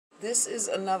This is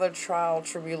another trial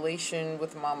tribulation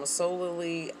with Mama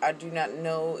SoLily. I do not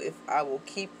know if I will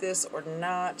keep this or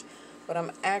not, but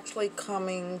I'm actually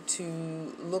coming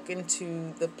to look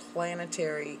into the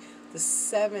planetary, the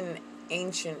 7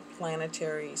 ancient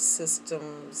planetary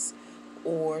systems,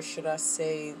 or should I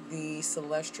say the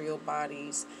celestial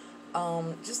bodies,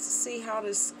 just to see how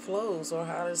this flows or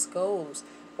how this goes.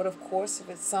 But of course, if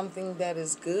it's something that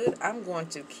is good, I'm going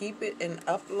to keep it and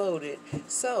upload it.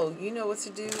 So, you know what to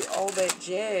do, all that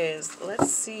jazz.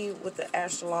 Let's see what the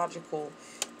astrological,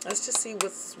 let's just see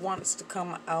what wants to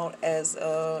come out as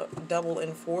a double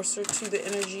enforcer to the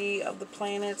energy of the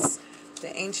planets,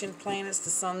 the ancient planets, the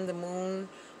sun, the moon,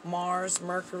 Mars,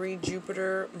 Mercury,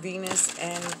 Jupiter, Venus,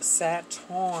 and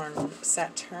Saturn.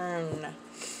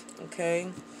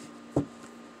 Okay?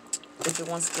 If it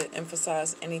wants to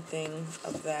emphasize anything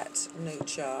of that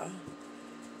nature.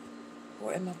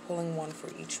 Or am I pulling one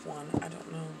for each one? I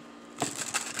don't know.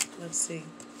 Let's see.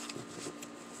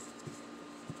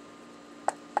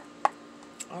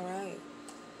 Alright.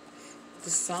 The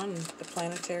sun, the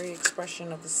planetary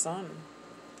expression of the sun.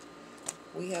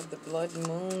 We have the blood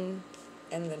moon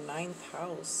and the 9th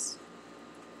house.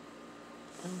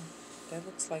 That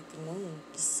looks like the moon.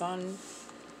 The sun,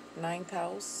 9th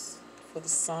house. For the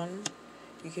sun,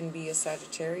 you can be a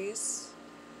Sagittarius.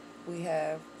 We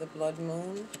have the blood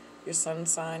moon. Your sun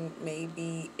sign may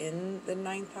be in the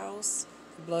 9th house.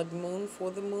 The blood moon for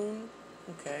the moon.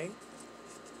 Okay.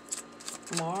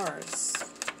 Mars.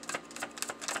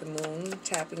 The moon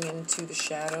tapping into the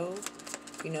shadow,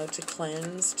 you know, to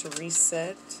cleanse, to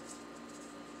reset.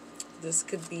 This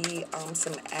could be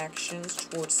some actions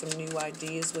towards some new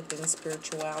ideas within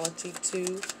spirituality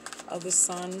too of the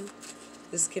sun.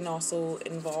 This can also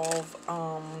involve,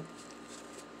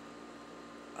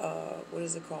 what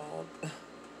is it called?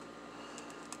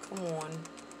 Come on,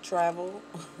 travel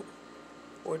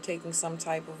or taking some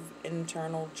type of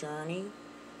internal journey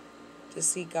to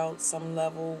seek out some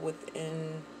level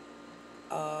within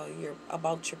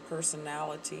about your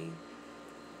personality.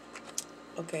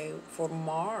 Okay, for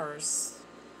Mars,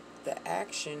 the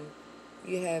action,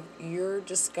 you're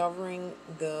discovering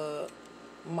the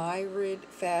myriad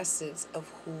facets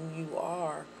of who you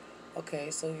are.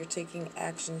 Okay, so you're taking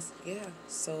actions. Yeah,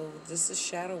 so this is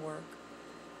shadow work.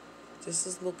 This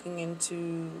is looking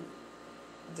into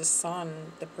the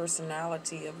sun, the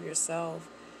personality of yourself,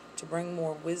 to bring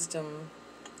more wisdom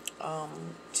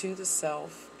to the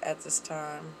self at this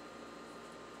time.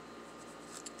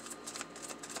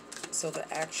 So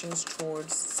the actions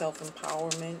towards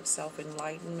self-empowerment,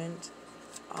 self-enlightenment,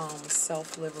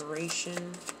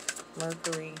 self-liberation,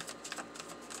 Mercury,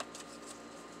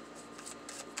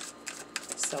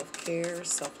 self-care,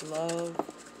 self-love,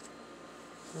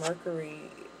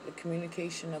 Mercury, the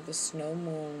communication of the snow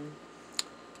moon.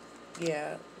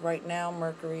 Yeah, right now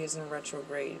Mercury is in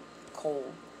retrograde,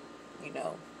 cold, you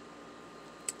know,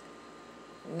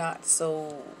 not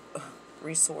so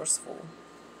resourceful.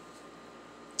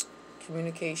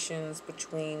 Communications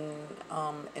between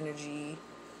energy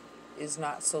is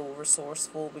not so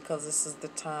resourceful because this is the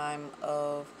time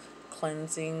of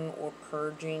cleansing or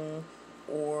purging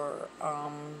or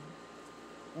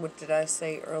what did I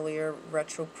say earlier,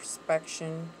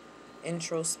 retrospection,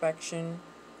 introspection.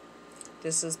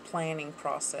 This is planning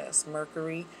process.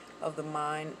 Mercury of the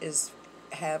mind is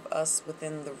have us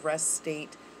within the rest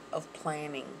state of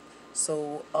planning.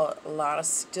 So a lot of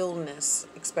stillness,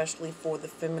 especially for the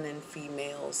feminine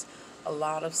females, a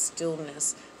lot of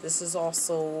stillness. This is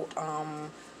also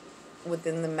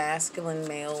within the masculine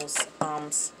males,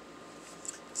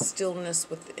 stillness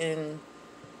within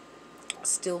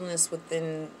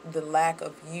the lack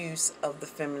of use of the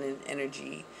feminine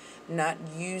energy, not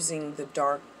using the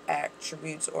dark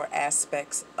attributes or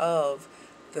aspects of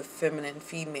the feminine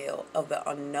female, of the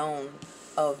unknown,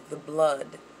 of the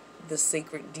blood, the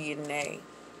sacred DNA.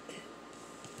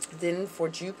 Then for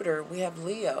Jupiter, we have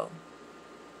Leo.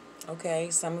 Okay,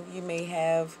 some of you may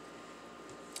have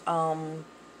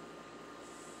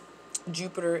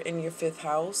Jupiter in your 5th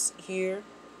house here.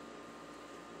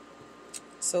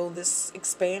 So this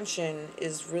expansion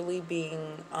is really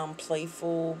being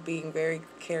playful, being very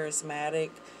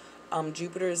charismatic.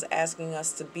 Jupiter is asking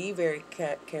us to be very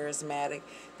charismatic,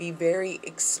 be very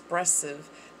expressive,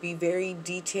 be very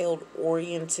detailed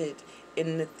oriented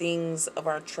in the things of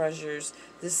our treasures.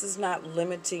 This is not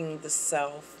limiting the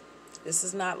self. This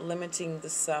is not limiting the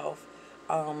self.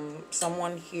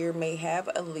 Someone here may have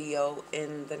a Leo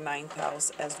in the 9th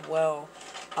house as well.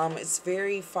 It's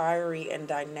very fiery and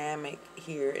dynamic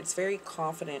here. It's very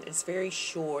confident. It's very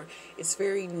sure. It's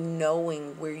very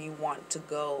knowing where you want to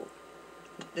go.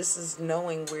 This is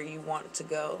knowing where you want to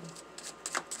go.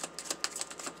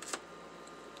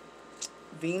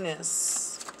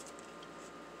 Venus.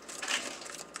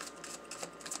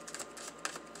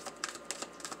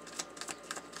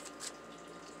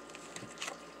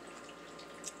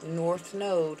 North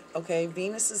Node. Okay,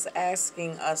 Venus is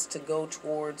asking us to go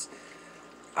towards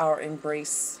our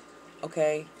embrace,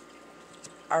 okay?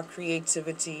 Our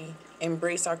creativity,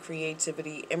 embrace our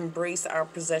creativity, embrace our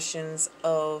possessions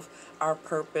of our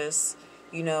purpose.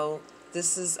 You know,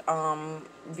 this is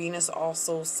Venus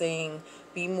also saying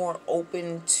be more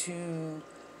open to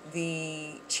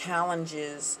the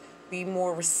challenges, be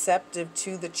more receptive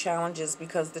to the challenges,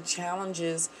 because the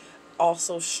challenges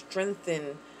also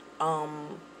strengthen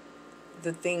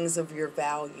the things of your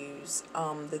values,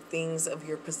 the things of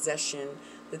your possession,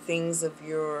 the things of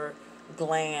your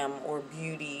glam or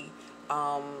beauty,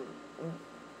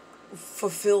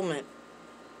 fulfillment.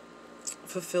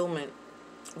 Fulfillment.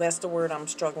 That's the word I'm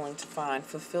struggling to find.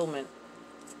 Fulfillment.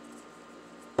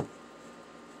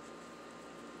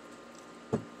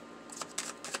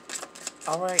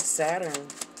 All right, Saturn.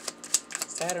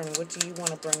 Saturn, what do you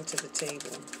want to bring to the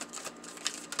table?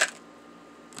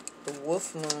 The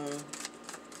wolf moon.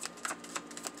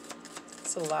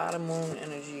 It's a lot of moon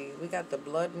energy. We got the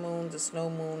blood moon, the snow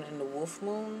moon, and the wolf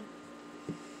moon.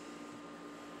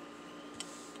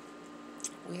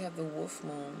 We have the wolf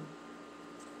moon.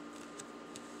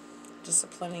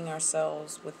 Disciplining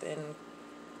ourselves within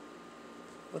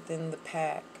the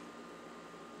pack.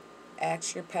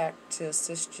 Ask your pack to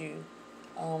assist you.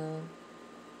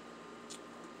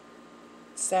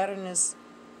 Saturn is,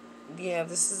 yeah,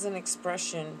 this is an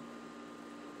expression.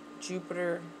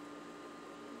 Jupiter,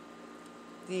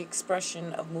 the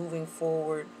expression of moving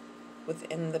forward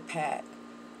within the pack.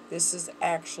 This is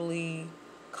actually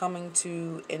coming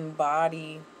to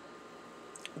embody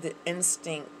the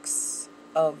instincts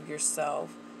of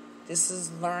yourself. This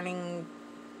is learning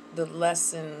the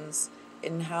lessons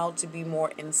in how to be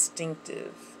more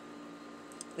instinctive.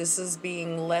 This is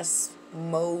being less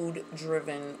mode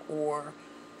driven, or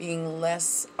being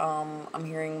less, I'm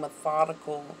hearing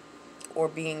methodical, or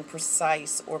being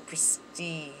precise, or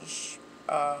prestige.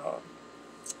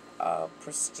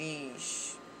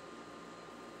 Prestige.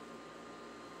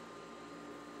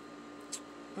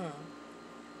 I'm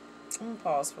gonna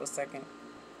pause for a second.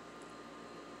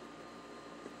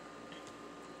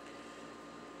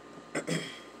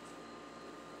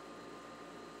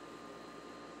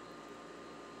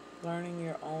 Learning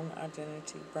your own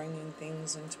identity, bringing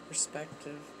things into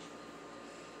perspective,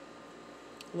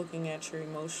 looking at your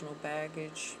emotional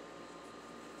baggage.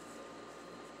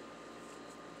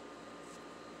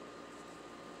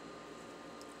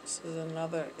 This is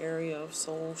another area of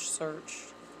soul search,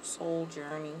 soul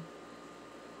journey.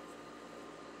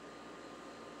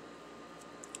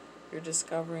 You're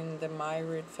discovering the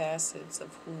myriad facets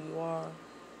of who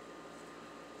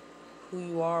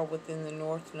you are within the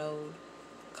North Node,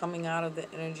 coming out of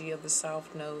the energy of the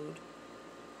South Node.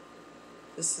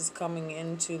 This is coming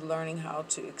into learning how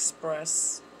to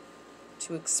express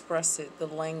it, the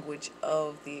language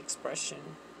of the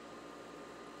expression.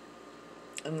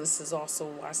 And this is also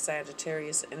why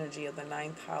Sagittarius energy of the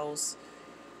 9th house,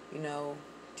 you know,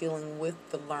 dealing with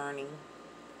the learning,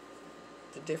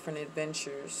 the different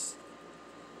adventures.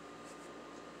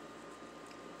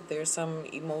 There's some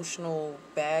emotional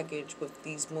baggage with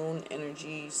these moon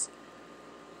energies,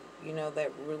 you know,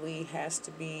 that really has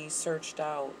to be searched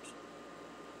out.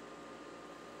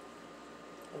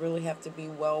 Really have to be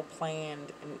well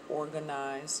planned and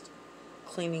organized,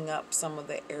 cleaning up some of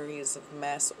the areas of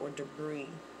mess or debris.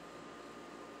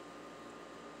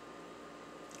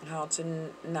 How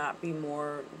to not be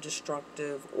more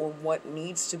destructive, or what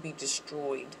needs to be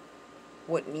destroyed.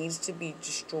 What needs to be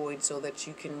destroyed so that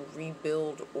you can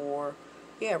rebuild, or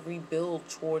rebuild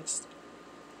towards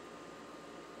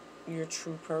your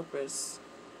true purpose.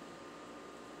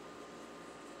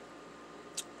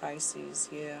 Pisces,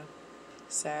 yeah.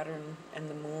 Saturn and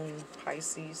the moon,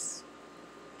 Pisces,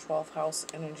 12th house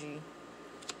energy.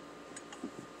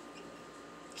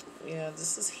 Yeah,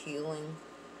 this is healing.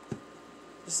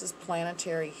 This is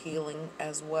planetary healing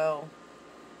as well.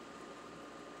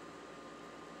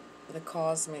 The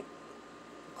cosmic,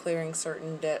 clearing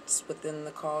certain debts within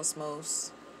the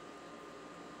cosmos.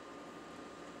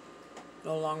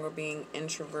 No longer being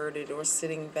introverted or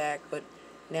sitting back, but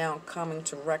now coming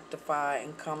to rectify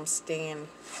and come stand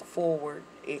forward.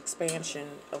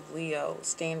 Expansion of Leo,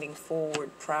 standing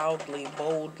forward proudly,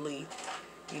 boldly.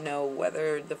 You know,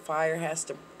 whether the fire has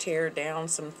to tear down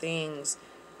some things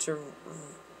to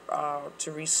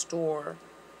restore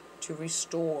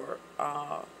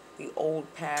the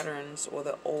old patterns or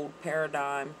the old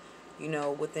paradigm, you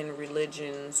know, within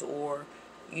religions, or,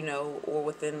 you know, or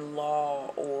within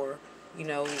law, or, you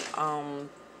know,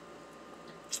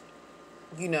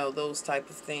 those type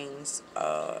of things.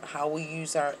 How we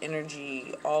use our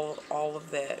energy, all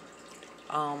of that.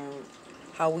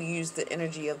 How we use the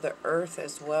energy of the earth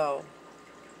as well.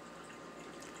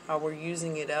 How we're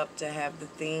using it up to have the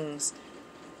things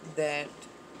that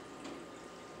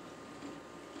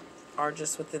are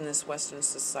just within this Western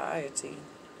society.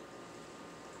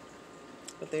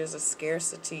 But there's a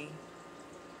scarcity.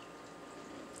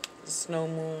 The snow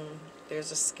moon,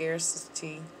 there's a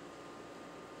scarcity.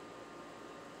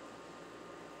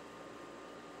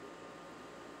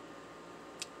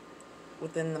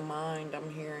 Within the mind,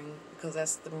 I'm hearing, because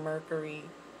that's the Mercury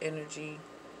energy.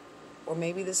 Or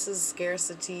maybe this is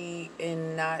scarcity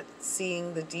in not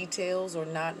seeing the details or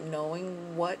not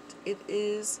knowing what it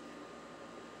is.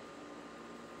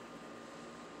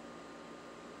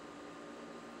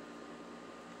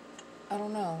 I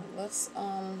don't know. Let's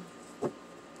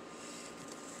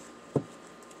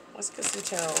get some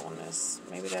tarot on this.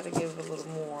 Maybe that'll give a little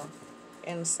more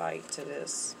insight to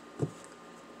this.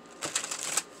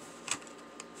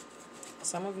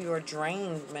 Some of you are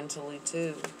drained mentally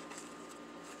too.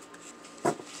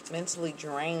 Mentally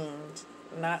drained,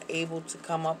 not able to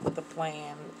come up with a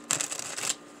plan,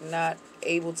 not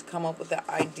able to come up with the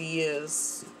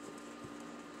ideas,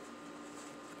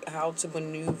 how to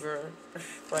maneuver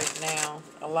right now.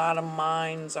 A lot of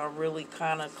minds are really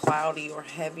kind of cloudy or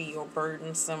heavy or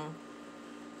burdensome.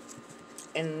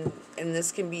 And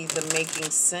this can be the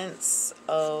making sense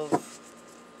of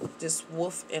this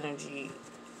wolf energy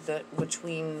that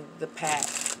between the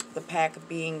pack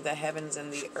being the heavens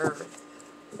and the earth,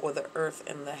 or the earth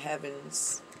and the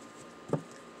heavens.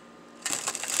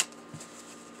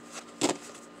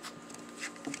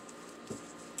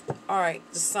 Alright,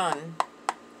 the sun.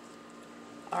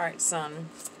 Alright, sun.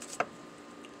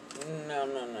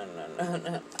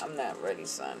 No. I'm not ready,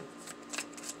 son.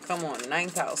 Come on,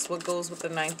 ninth house. What goes with the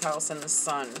ninth house and the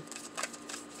sun?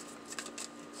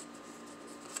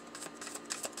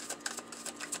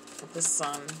 The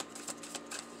sun.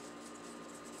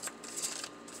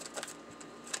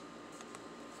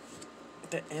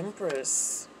 The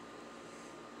Empress.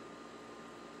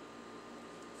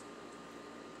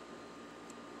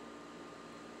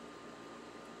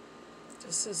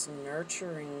 This is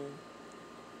nurturing,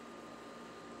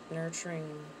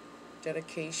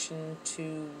 dedication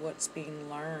to what's being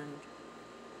learned.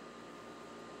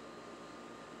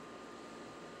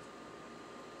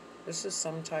 This is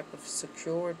some type of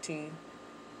security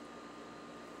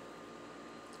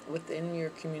within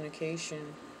your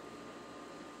communication.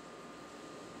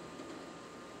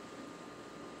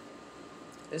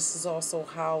 This is also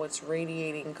how it's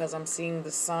radiating, because I'm seeing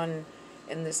the sun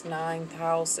in this ninth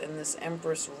house and this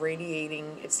Empress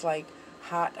radiating. It's like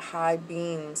hot, high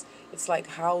beams. It's like,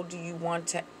 how do you want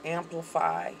to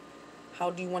amplify? How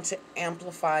do you want to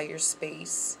amplify your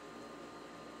space?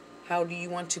 How do you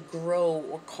want to grow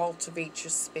or cultivate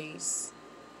your space?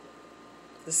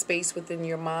 The space within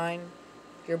your mind,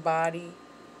 your body,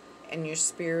 and your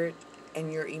spirit,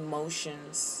 and your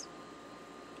emotions,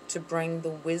 to bring the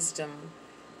wisdom.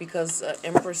 Because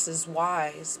Empress is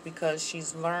wise, because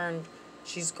she's learned,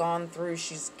 she's gone through,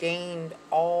 she's gained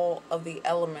all of the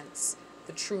elements,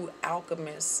 the true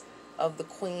alchemist of the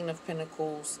Queen of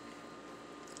Pentacles,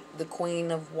 the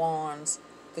Queen of Wands,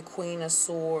 the Queen of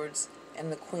Swords,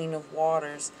 and the Queen of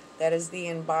Waters. That is the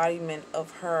embodiment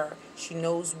of her. She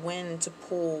knows when to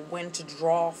pull, when to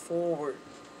draw forward.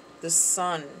 The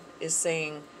sun is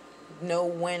saying, know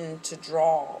when to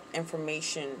draw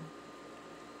information.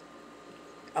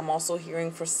 I'm also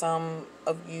hearing for some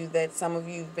of you that some of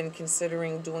you have been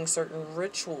considering doing certain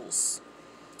rituals,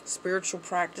 spiritual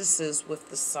practices with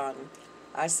the sun.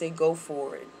 I say go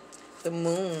for it. The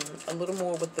moon, a little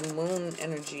more with the moon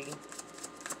energy.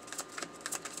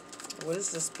 What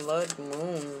is this blood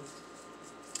moon?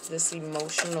 This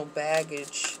emotional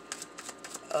baggage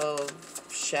of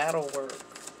shadow work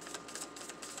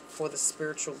for the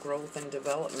spiritual growth and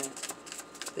development.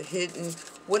 The hidden,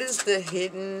 what is the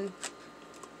hidden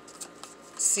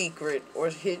secret or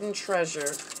hidden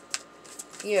treasure?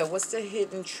 Yeah, what's the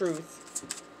hidden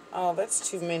truth? Oh, that's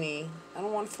too many. I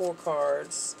don't want 4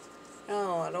 cards.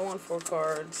 No, I don't want 4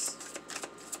 cards.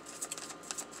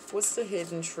 What's the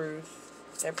hidden truth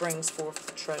that brings forth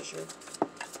the treasure?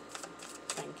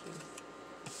 Thank you.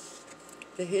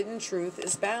 The hidden truth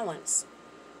is balance.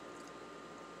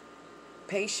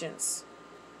 Patience.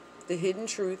 The hidden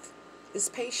truth is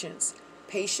patience.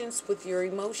 Patience with your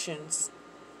emotions.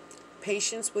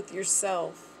 Patience with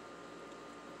yourself.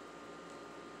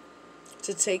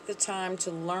 To take the time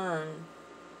to learn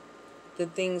the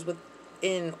things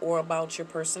in or about your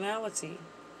personality.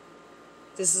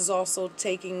 This is also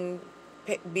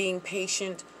being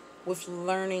patient with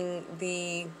learning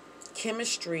the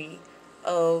chemistry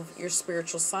of your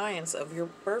spiritual science, of your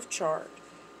birth chart,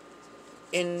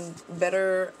 in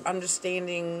better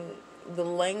understanding the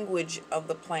language of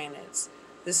the planets.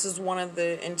 This is one of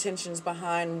the intentions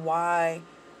behind why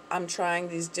I'm trying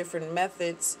these different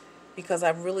methods, because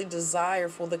I really desire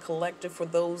for the collective, for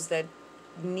those that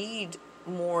need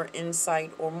more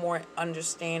insight or more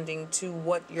understanding to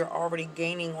what you're already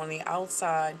gaining on the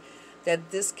outside,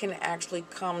 that this can actually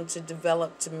come to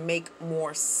develop to make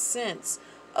more sense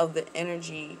of the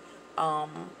energy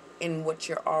in what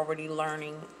you're already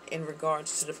learning in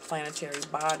regards to the planetary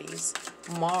bodies.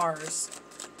 Mars.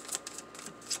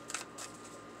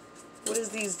 What is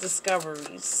these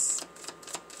discoveries?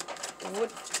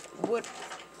 What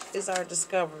is our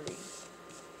discovery?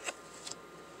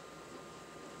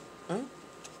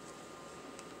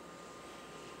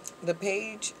 The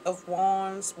Page of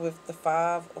Wands with the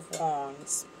Five of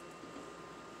Wands.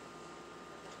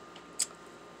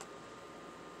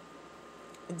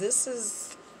 This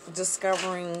is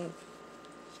discovering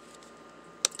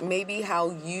maybe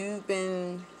how you've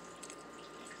been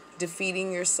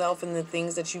defeating yourself and the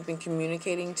things that you've been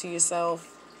communicating to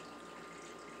yourself.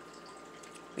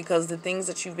 Because the things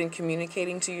that you've been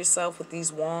communicating to yourself with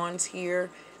these wands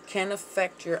here can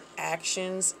affect your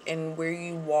actions and where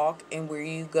you walk and where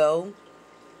you go.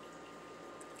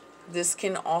 This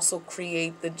can also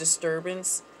create the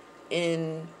disturbance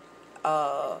in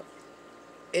the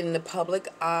public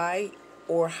eye,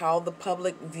 or how the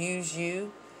public views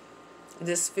you.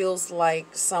 This feels like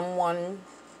someone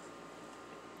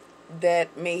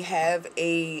that may have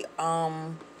a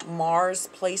Mars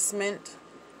placement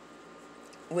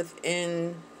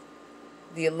within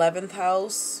the 11th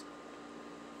house,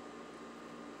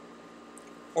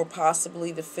 or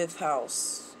possibly the 5th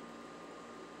house.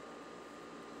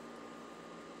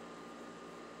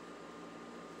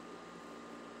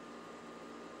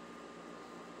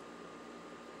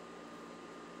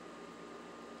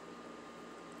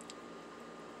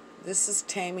 This is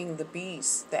taming the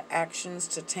beast, the actions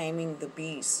to taming the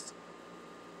beast,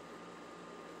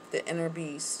 the inner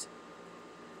beast,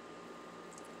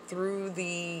 through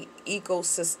the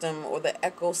ecosystem or the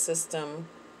ecosystem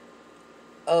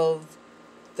of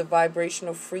the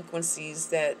vibrational frequencies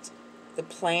that the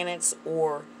planets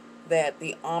or that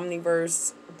the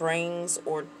omniverse brings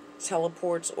or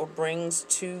teleports or brings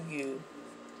to you.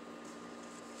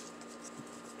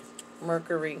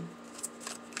 Mercury.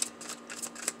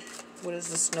 What is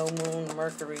the snow moon?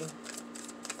 Mercury.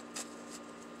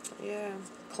 Yeah,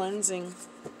 cleansing.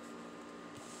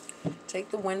 Take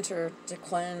the winter to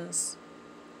cleanse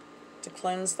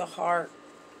the heart.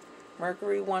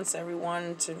 Mercury wants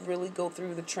everyone to really go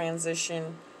through the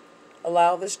transition.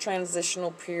 Allow this transitional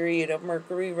period of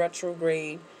Mercury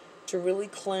retrograde to really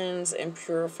cleanse and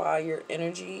purify your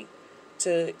energy,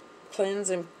 to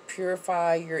cleanse and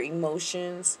purify your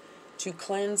emotions, to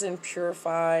cleanse and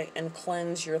purify and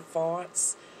cleanse your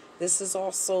thoughts. This is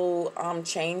also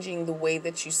changing the way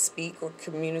that you speak or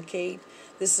communicate.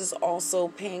 This is also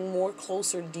paying more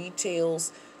closer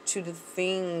details to the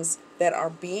things that are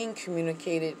being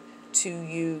communicated to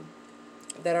you,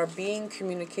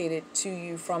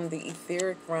 from the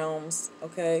etheric realms,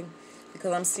 okay?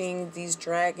 Because I'm seeing these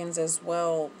dragons as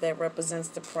well that represents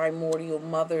the primordial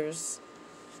mothers.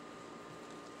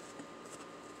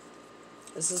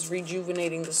 This is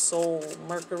rejuvenating the soul.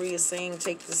 Mercury is saying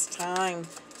take this time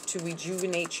to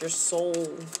rejuvenate your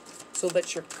soul so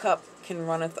that your cup can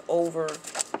runneth over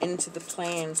into the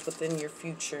plans within your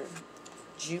future.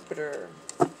 Jupiter.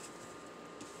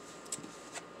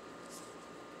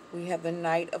 We have the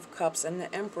Knight of Cups and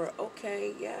the Emperor.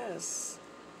 Okay, yes.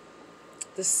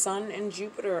 The Sun and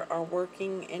Jupiter are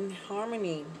working in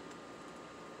harmony.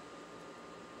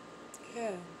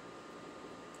 Yeah.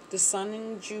 The Sun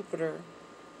and Jupiter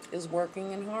is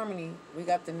working in harmony. We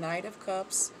got the Knight of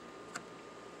Cups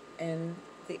and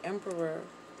the Emperor.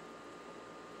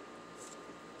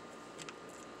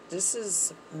 This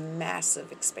is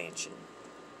massive expansion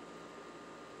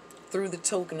through the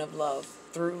token of love,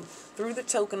 through the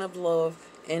token of love,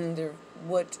 and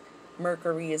what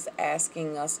Mercury is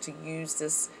asking us to use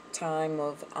this time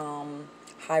of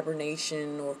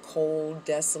hibernation or cold,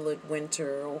 desolate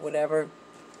winter or whatever,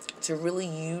 to really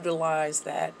utilize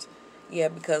that. Yeah,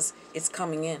 because it's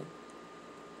coming in.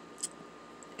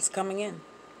 It's coming in.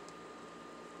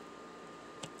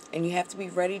 And you have to be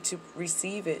ready to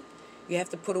receive it. You have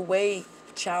to put away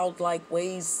childlike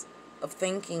ways of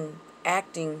thinking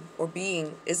acting or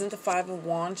being? Isn't the Five of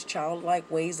Wands childlike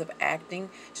ways of acting,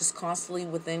 just constantly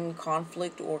within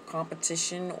conflict or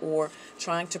competition, or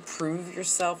trying to prove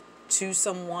yourself to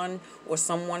someone, or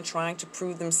someone trying to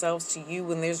prove themselves to you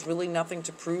when there's really nothing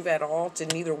to prove at all to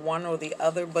neither one or the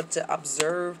other, but to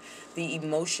observe the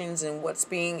emotions and what's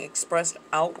being expressed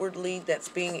outwardly,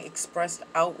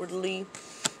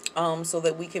 so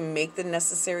that we can make the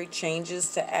necessary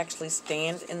changes to actually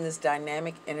stand in this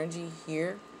dynamic energy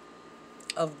here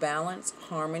of balance,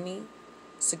 harmony,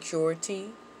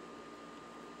 security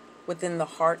within the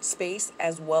heart space,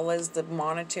 as well as the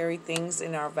monetary things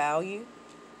in our value.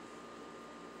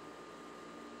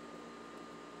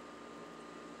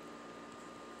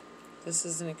 This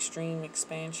is an extreme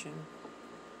expansion.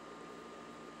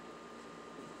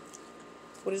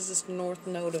 What is this North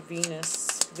Node of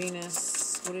Venus?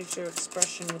 Venus, what is your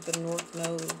expression with the North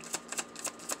Node?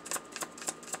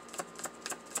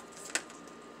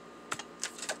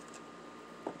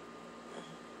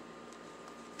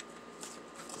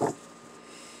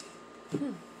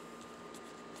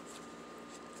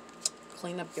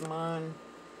 Clean up your mind.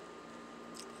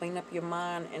 Clean up your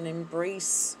mind and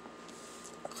embrace.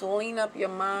 Clean up your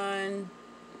mind.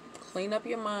 Clean up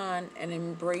your mind and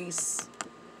embrace.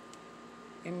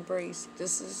 Embrace.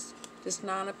 This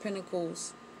Nine of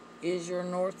Pentacles is your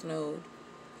North Node.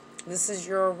 This is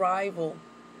your arrival,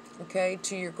 okay,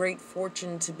 to your great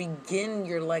fortune to begin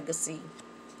your legacy.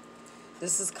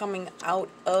 This is coming out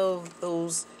of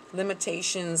those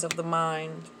limitations of the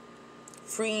mind,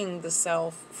 freeing the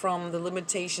self from the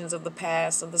limitations of the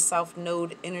past, of the South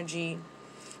Node energy.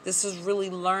 This is really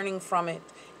learning from it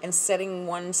and setting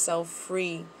oneself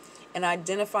free and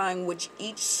identifying which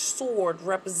each sword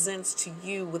represents to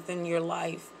you within your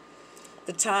life.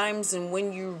 The times and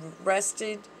when you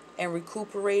rested and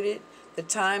recuperated, the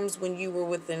times when you were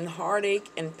within heartache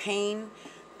and pain,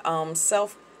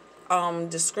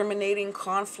 discriminating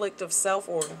conflict of self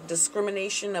or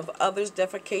discrimination of others,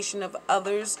 defecation of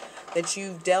others that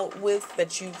you've dealt with,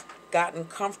 that you've gotten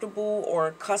comfortable or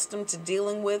accustomed to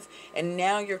dealing with, and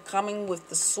now you're coming with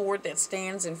the sword that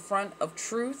stands in front of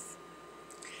truth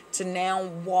to now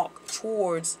walk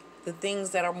towards the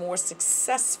things that are more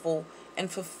successful and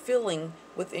fulfilling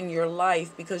within your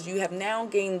life, because you have now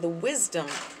gained the wisdom.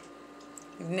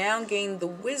 You've now gained the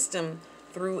wisdom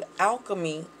through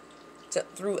alchemy,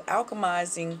 through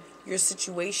alchemizing your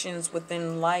situations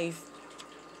within life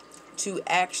to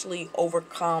actually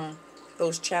overcome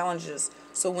those challenges.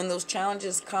 So when those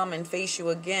challenges come and face you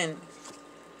again,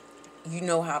 you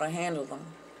know how to handle them.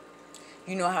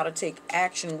 You know how to take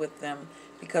action with them,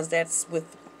 because that's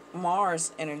with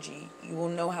Mars energy. You will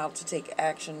know how to take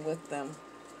action with them.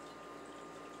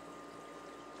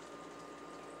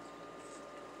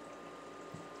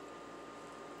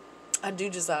 I do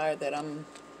desire that I'm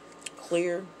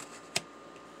clear.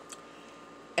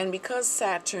 And because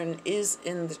Saturn is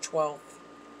in the 12th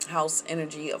house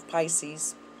energy of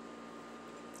Pisces,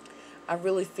 I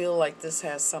really feel like this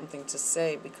has something to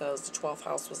say, because the 12th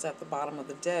house was at the bottom of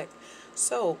the deck.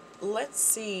 So let's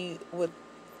see what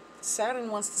Saturn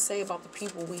wants to say about the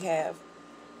people we have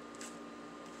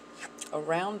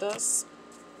around us.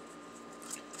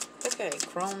 Okay,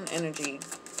 Crone energy.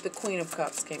 The Queen of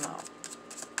Cups came out.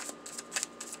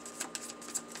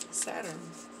 Saturn.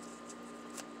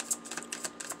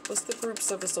 What's the groups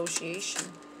of association?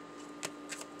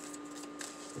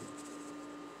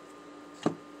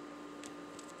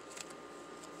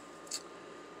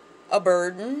 A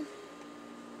burden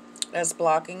that's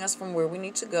blocking us from where we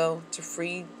need to go to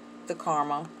free the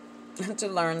karma, to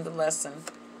learn the lesson.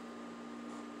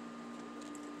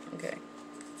 Okay.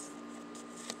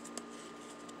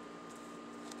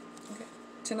 Okay.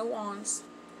 Ten of Wands,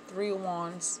 Three of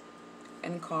Wands,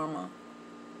 and karma,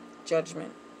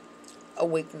 judgment,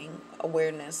 awakening,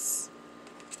 awareness.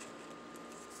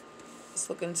 Let's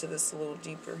look into this a little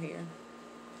deeper here.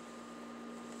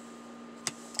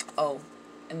 Oh,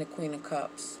 and the Queen of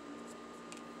Cups.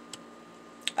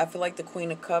 I feel like the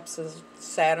Queen of Cups is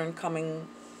Saturn coming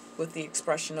with the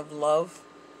expression of love.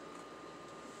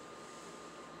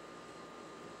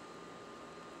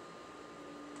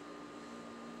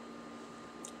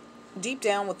 Deep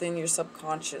down within your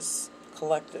subconscious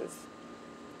collective,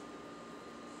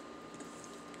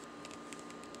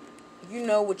 you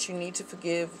know what you need to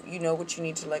forgive, you know what you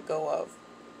need to let go of.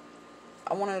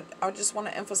 I just want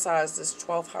to emphasize this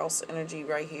 12th house energy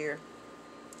right here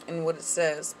and what it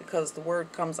says, because the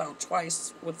word comes out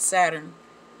twice with Saturn.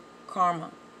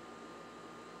 Karma.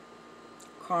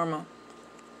 Karma.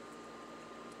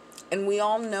 And we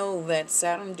all know that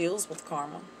Saturn deals with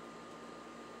karma.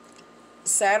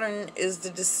 Saturn is the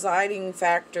deciding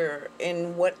factor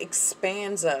in what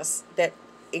expands us, that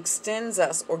extends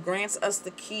us or grants us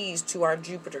the keys to our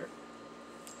Jupiter.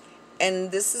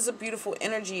 And this is a beautiful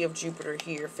energy of Jupiter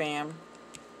here, fam.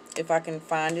 If I can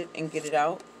find it and get it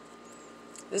out.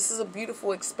 This is a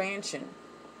beautiful expansion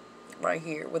right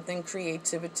here within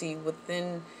creativity,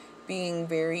 within being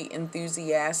very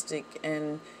enthusiastic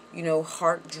and, you know,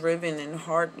 heart-driven and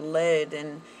heart-led,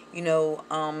 and, you know,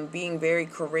 being very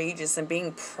courageous and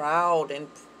being proud and,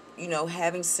 you know,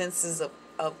 having senses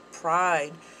of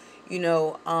pride, you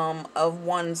know, of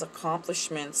one's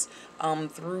accomplishments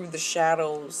through the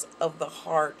shadows of the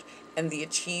heart and the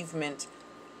achievement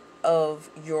of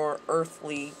your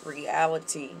earthly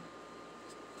reality.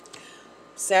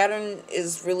 Saturn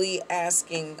is really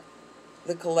asking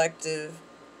the collective,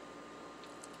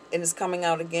 and it's coming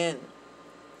out again.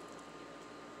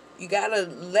 You gotta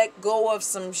let go of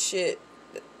some shit.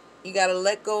 You gotta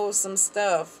let go of some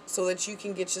stuff so that you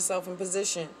can get yourself in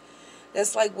position.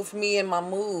 That's like with me and my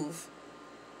move.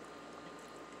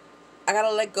 I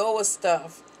gotta let go of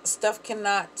stuff. Stuff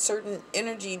cannot, certain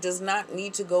energy does not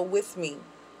need to go with me.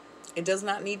 It does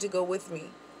not need to go with me.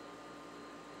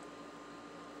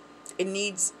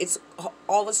 It's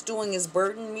all it's doing is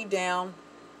burdening me down,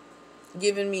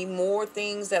 giving me more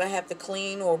things that I have to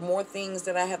clean, or more things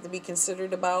that I have to be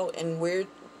considered about, and where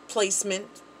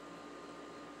placement,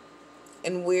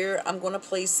 and where I'm going to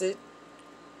place it.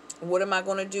 What am I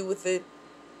going to do with it?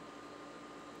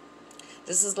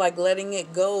 This is like letting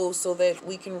it go so that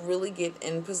we can really get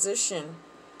in position.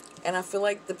 And I feel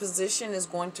like the position is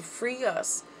going to free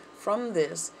us from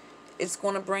this. It's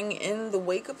going to bring in the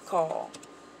wake-up call.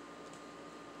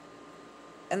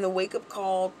 And the wake-up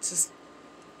call to,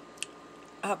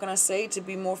 how can I say, to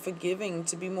be more forgiving,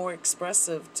 to be more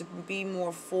expressive, to be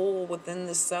more full within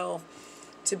the self,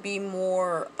 to be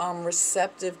more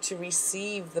receptive to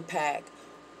receive the pack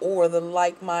or the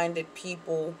like-minded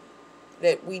people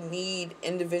that we need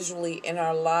individually in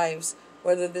our lives,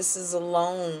 whether this is a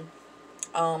loan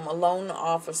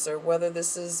officer, whether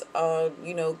this is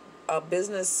you know, a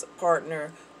business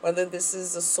partner, whether this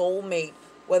is a soulmate,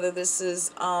 whether this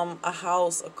is a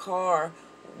house, a car,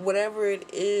 whatever it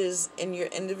is in your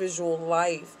individual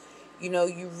life. You know,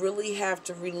 you really have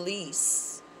to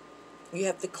release. You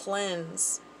have to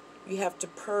cleanse. You have to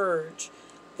purge.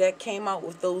 That came out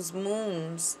with those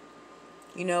moons,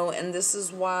 you know, and this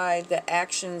is why the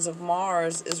actions of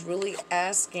Mars is really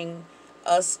asking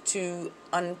us to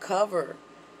uncover,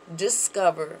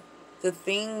 discover the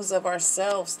things of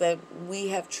ourselves that we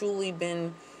have truly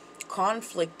been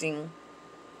conflicting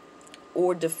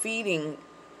or defeating.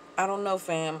 I don't know,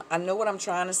 fam. I know what I'm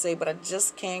trying to say, but I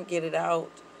just can't get it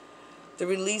out. To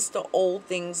release the old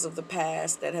things of the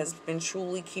past that has been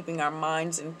truly keeping our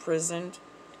minds imprisoned,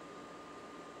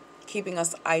 keeping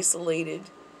us isolated,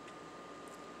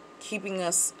 keeping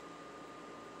us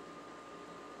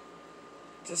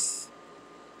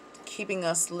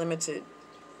limited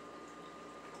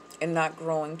and not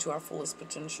growing to our fullest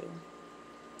potential.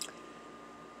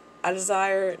 I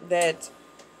desire that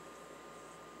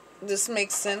this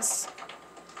makes sense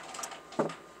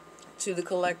to the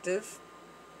collective.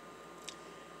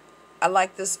 I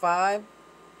like this vibe,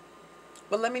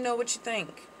 but let me know what you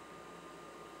think.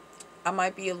 I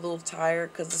might be a little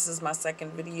tired because this is my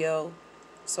second video,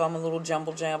 so I'm a little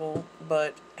jumble,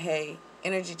 but hey,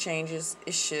 energy changes,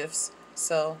 it shifts,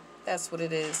 so that's what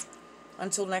it is.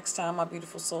 Until next time, my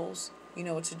beautiful souls, you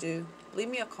know what to do. Leave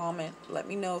me a comment. Let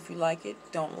me know if you like it,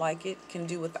 don't like it, can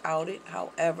do without it.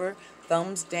 However,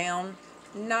 thumbs down,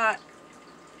 not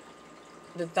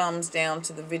the thumbs down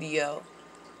to the video.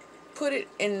 Put it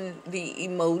in the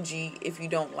emoji if you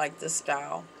don't like this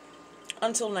style.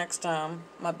 Until next time,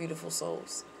 my beautiful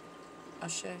souls.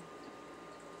 Ashe.